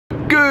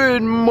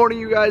Good morning,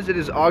 you guys. It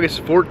is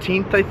August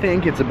 14th, I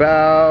think. It's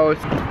about,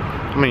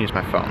 I'm gonna use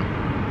my phone.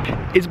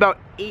 It's about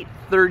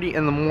 8:30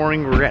 in the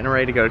morning. We're getting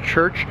ready to go to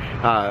church.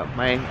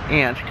 My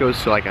aunt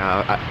goes to like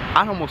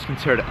I'd almost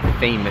consider it a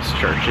famous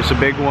church. It's a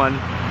big one.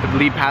 The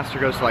lead pastor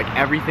goes to like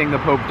everything the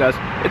Pope does.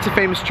 It's a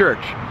famous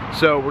church.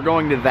 So we're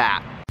going to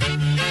that.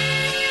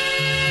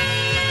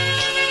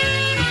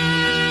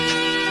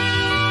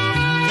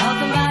 Talk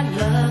about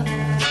love.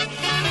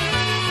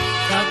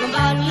 Talk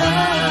about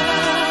love.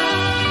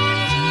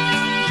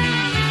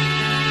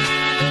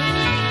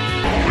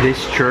 This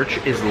church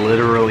is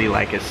literally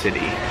like a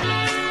city.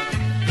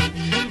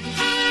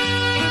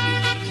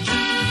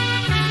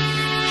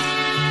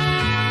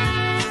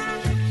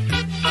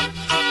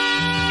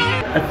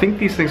 I think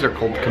these things are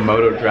called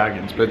Komodo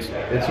dragons, but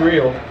it's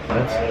real.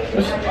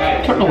 There's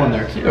a turtle in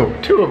there too.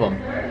 Two of them.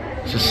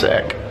 This is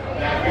sick.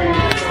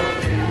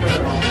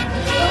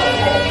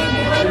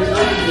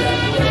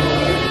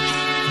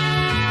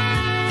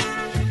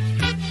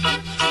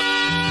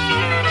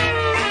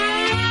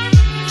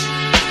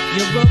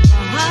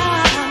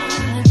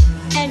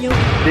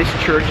 This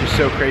church is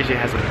so crazy, it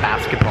has a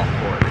basketball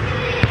court.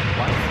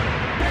 What?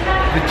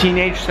 The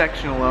teenage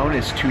section alone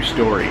is 2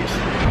 stories.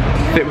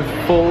 Fit with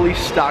fully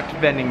stocked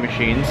vending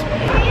machines,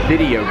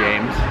 video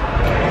games,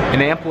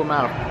 an ample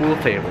amount of pool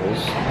tables,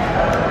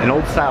 an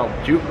old style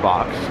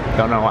jukebox.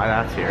 Don't know why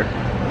that's here.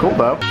 Cool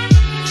though.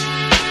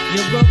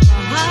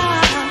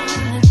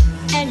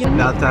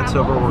 Now that that's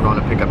over, we're going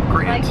to pick up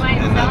Grant,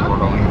 and then we're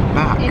going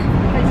back.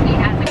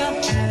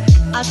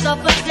 I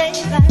suffer day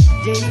by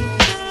day,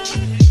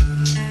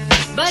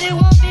 but it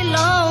won't be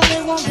long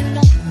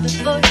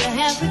before you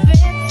have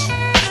regrets.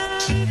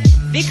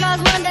 Because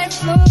one day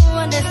soon,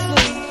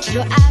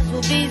 your eyes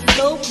will be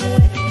so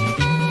wet.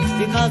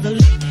 Because the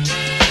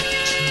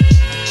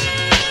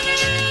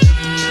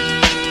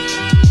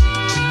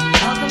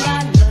talk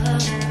about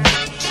love,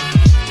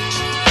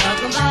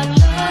 talk about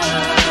love.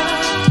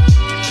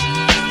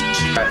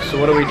 Alright, so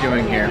what are we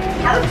doing here?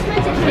 How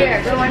expensive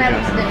here? Go on up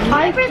to the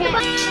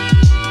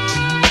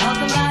talk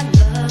about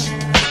love,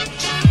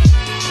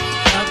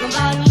 talk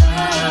about love.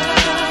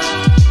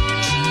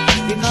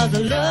 Because the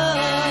love.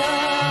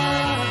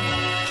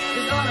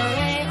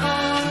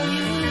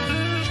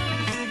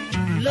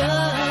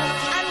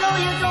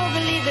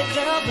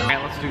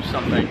 Alright, let's do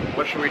something.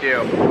 What should we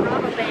do?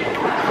 rob a bank.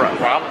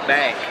 Rob a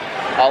bank.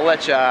 I'll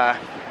let you,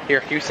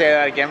 here, can you say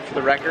that again for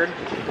the record?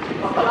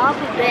 Rob a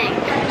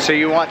bank. So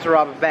you want to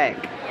rob a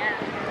bank? Yeah.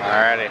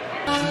 Alrighty.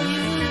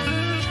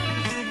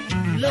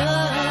 I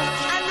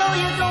know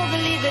you don't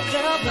believe it,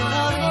 girl, but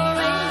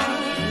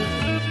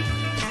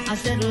I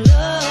said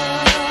love.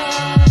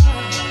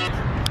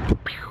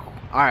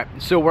 Alright,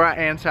 so we're at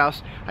Ann's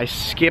house. I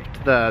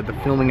skipped the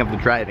filming of the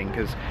driving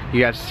because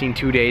you guys have seen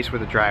 2 days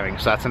worth of driving,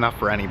 so that's enough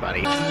for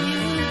anybody. I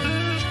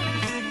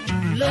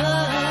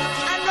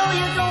know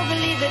you don't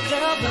believe it,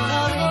 girl, but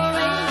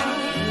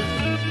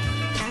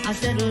I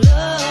said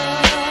love.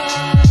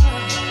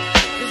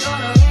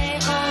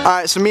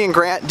 Alright, so me and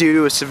Grant, due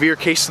to a severe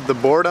case of the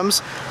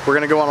boredoms, we're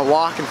gonna go on a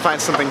walk and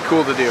find something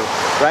cool to do.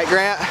 Right,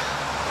 Grant?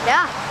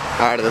 Yeah.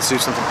 Alright, let's do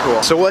something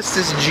cool. So what's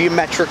this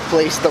geometric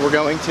place that we're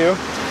going to?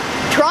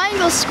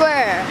 Triangle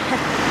Square.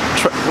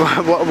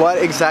 What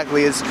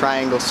exactly is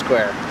Triangle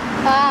Square?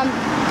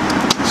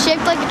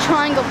 Shaped like a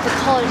triangle, but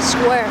call it a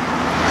square.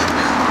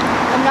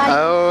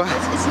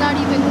 It's not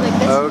even like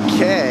this.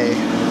 Okay.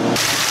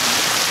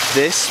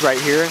 This right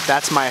here,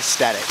 that's my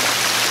aesthetic.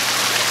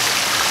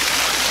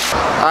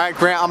 Alright,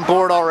 Grant, I'm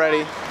bored already.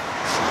 Yeah.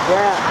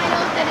 I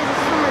know that is a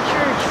summer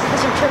church.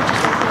 Because our church is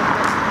like that.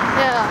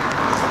 Yeah.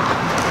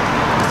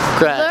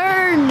 Grant,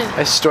 Learn.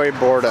 I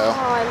storyboardo. Oh,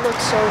 I look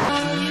so.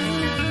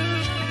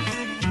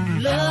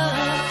 I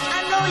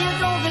know you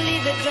don't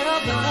believe it, girl,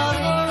 but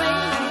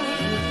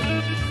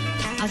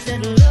I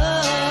said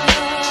love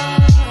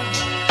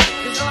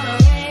is gonna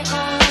rain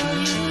on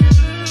you.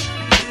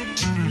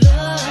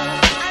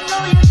 Love, I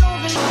know you don't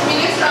believe it. Can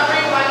you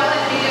strawberry wild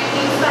and native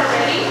beans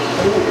already?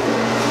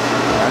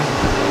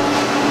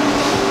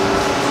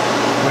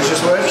 Which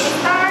is which?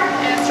 Star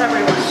and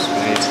strawberry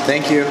wild.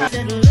 Thank you. I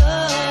said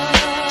love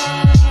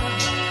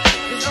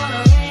is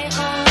gonna rain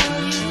on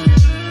you.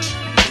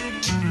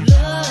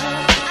 Love,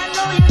 I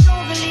know you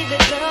don't believe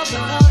it, girl,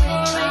 but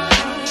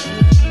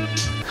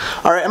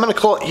Alright, I'm going to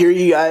call it here,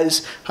 you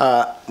guys.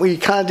 We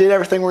kind of did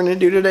everything we're going to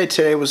do today.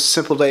 Today was a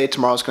simple day.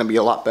 Tomorrow's going to be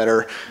a lot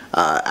better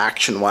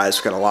action-wise.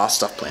 We've got a lot of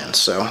stuff planned.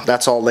 So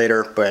that's all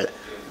later, but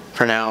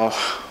for now,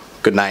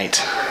 good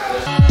night.